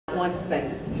want to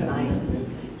sing tonight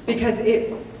because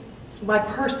it's my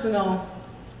personal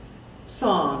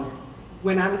song.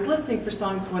 When I was listening for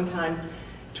songs one time,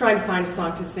 trying to find a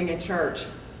song to sing in church,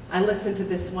 I listened to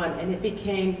this one and it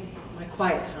became my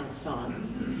quiet time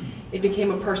song. It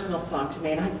became a personal song to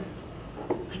me, and I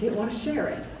didn't want to share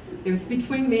it. It was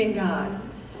between me and God.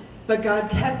 But God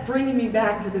kept bringing me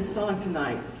back to this song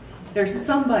tonight. There's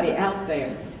somebody out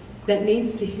there that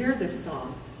needs to hear this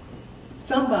song.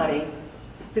 Somebody,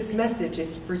 this message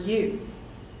is for you.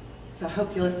 So I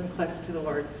hope you listen close to the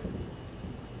words.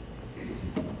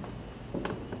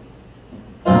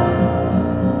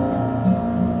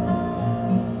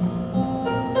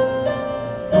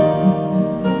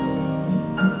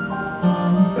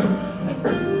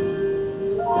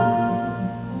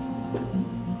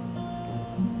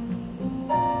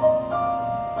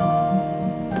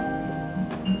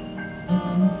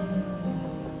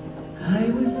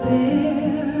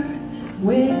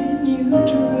 When you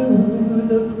drew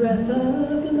the breath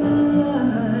of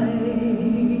life,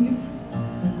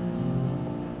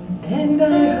 and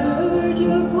I heard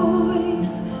your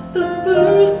voice the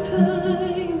first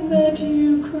time that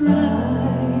you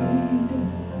cried,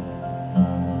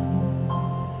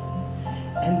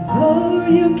 and though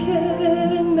you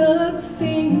cannot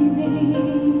see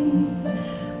me,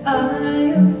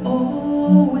 I am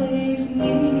always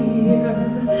near,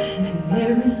 and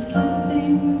there is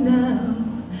something now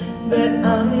that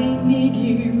I need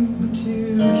you to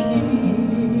hear.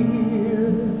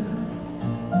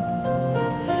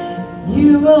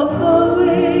 You will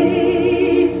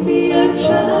always be a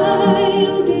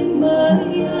child in my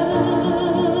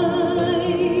eyes,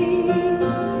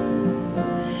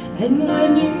 and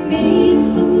when you need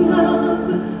some love,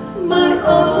 my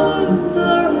arms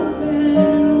are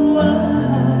open wide.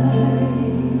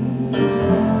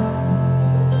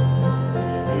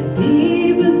 And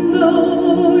even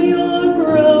though you're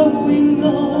growing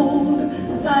old,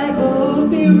 I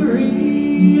hope you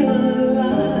realize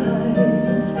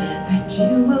that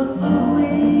you will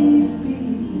always be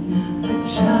a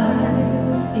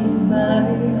child in my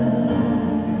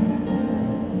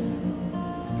eyes.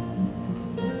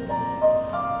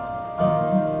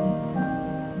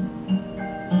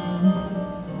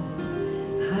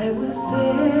 I was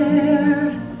there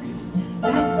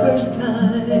that first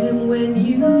time when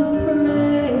you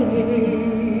prayed,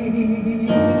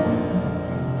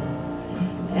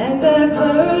 and I've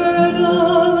heard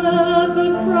all of the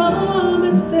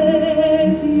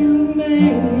promises you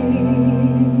made.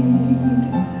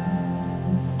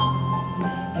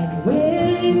 And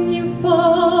when you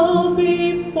fall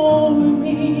before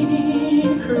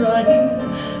me crying,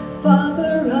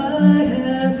 Father, I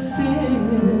have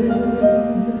sinned,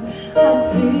 I'll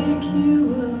pick you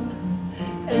up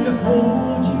and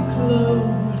hold you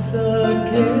close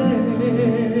again.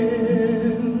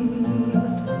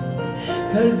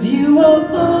 'Cause you will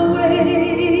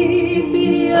always be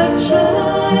a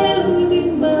child in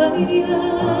my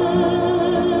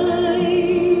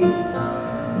eyes.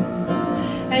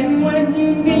 And when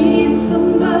you need some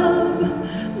love,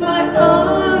 my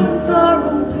arms are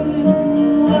open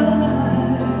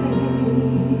wide.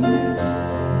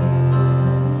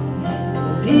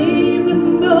 And even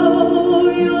though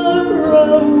you're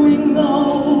growing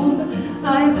old,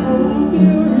 I hope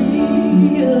you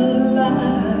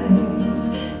realize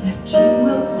that you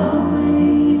will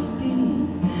always be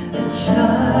a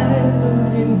child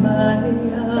in my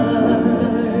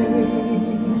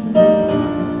eyes.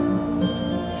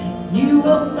 You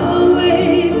will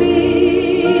always be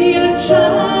a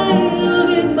child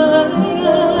in my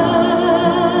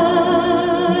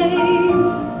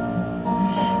eyes.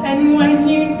 And when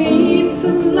you need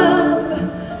some love,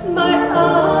 my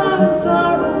arms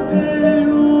are open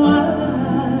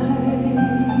wide.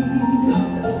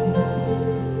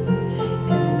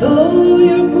 And though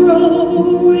you're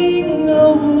growing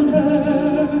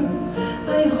older,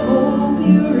 I hope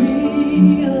you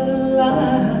realize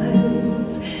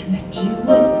that you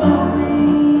will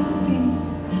always be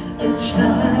a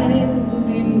child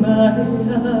in my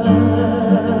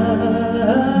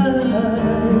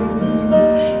eyes.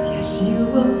 Yes, you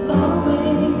will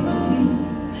always be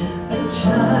a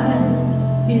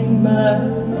child in my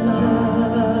eyes.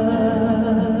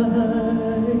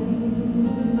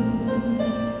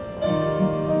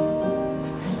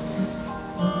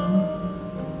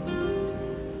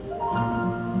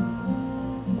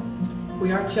 We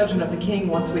are children of the King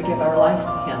once we give our life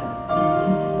to Him.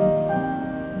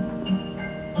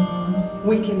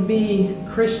 We can be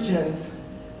Christians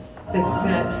that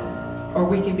sit, or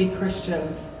we can be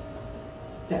Christians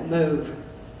that move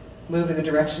in the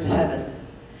direction of heaven.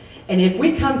 And if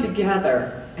we come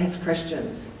together as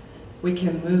Christians, we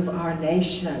can move our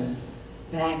nation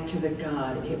back to the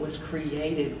God it was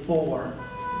created for.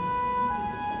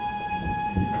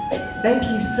 Thank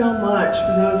you so much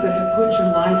for those that have put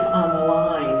your life on the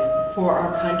line for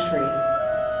our country.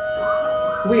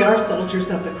 We are soldiers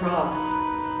of the cross,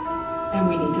 and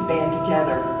we need to band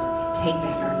together, take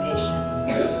back our nation.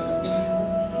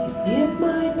 If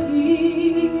my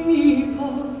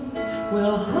people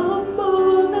will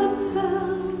humble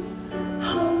themselves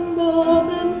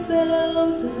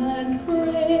and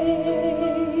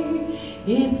pray,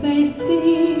 if they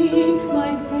seek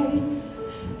my face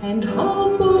and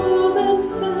humble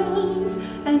themselves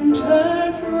and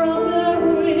turn from their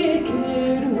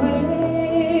wicked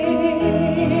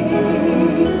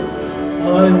ways,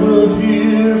 I will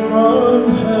hear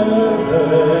from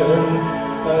heaven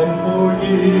and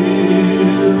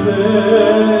forgive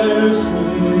their sin.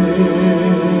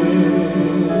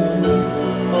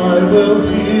 I will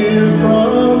hear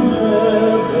from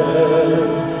heaven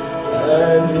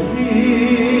and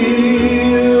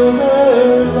heal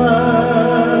their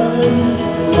land.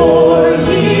 Lord,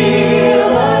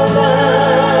 heal our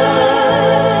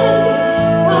land.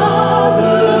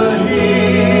 Father,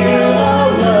 heal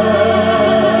our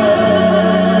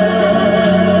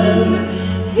land.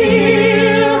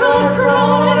 Hear our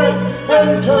cry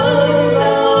and turn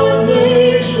our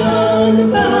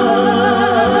nation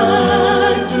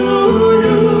back to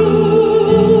you.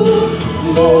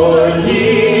 Lord,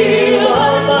 heal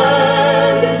our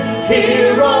land.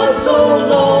 Hear us, O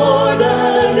Lord,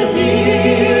 and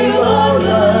heal our land.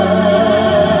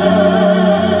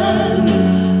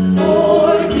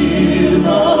 Forgive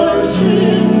our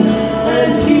sin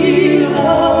and heal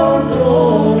our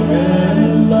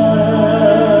broken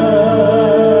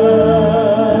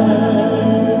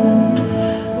land.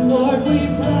 Lord, we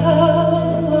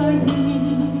bow our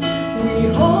knee, we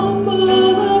humble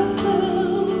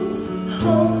ourselves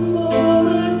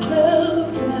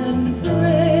and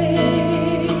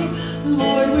pray.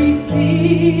 Lord, we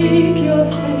seek your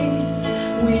face,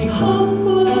 we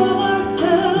humble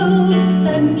ourselves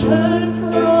and turn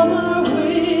from our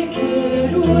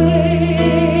wicked ways.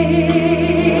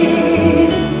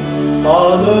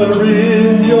 Father,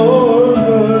 in your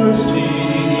mercy,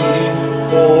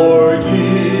 forgive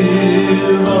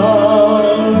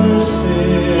our sin.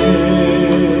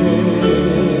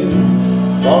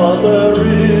 Father,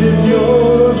 in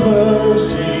your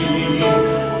mercy,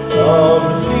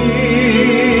 come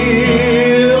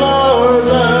heal our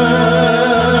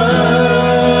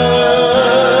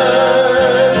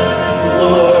land.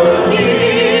 Lord,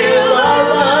 Heal our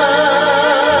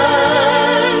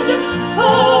land.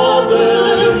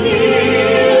 Father,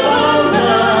 heal our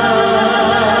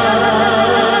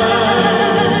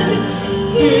land.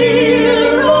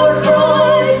 Hear our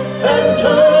cry and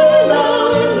turn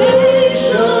our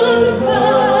nation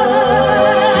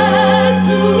back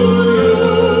to you.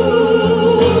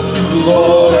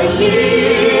 Lord,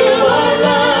 heal our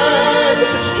land.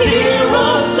 Hear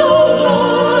us, O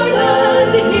Lord,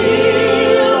 and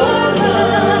heal our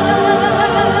land.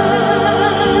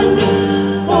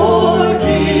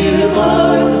 Forgive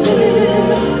our sin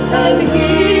and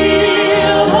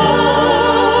heal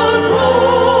our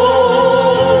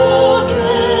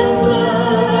broken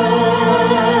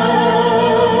land.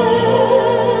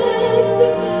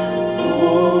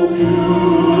 Oh,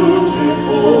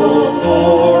 beautiful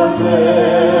for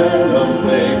men of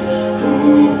faith who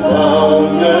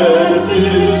founded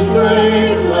this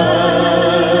great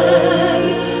land,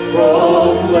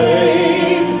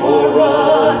 proclaim for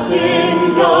us in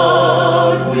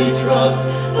God we trust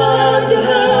and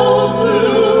held to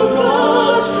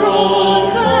God's strong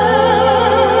hand.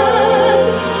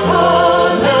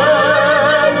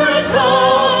 America,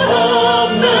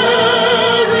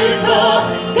 America,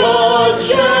 God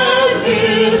shed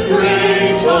His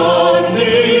grace on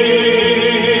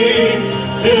thee,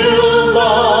 till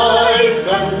lives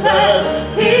confess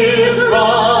His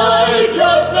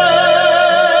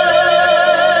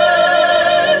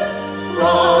righteousness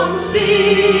from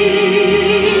sea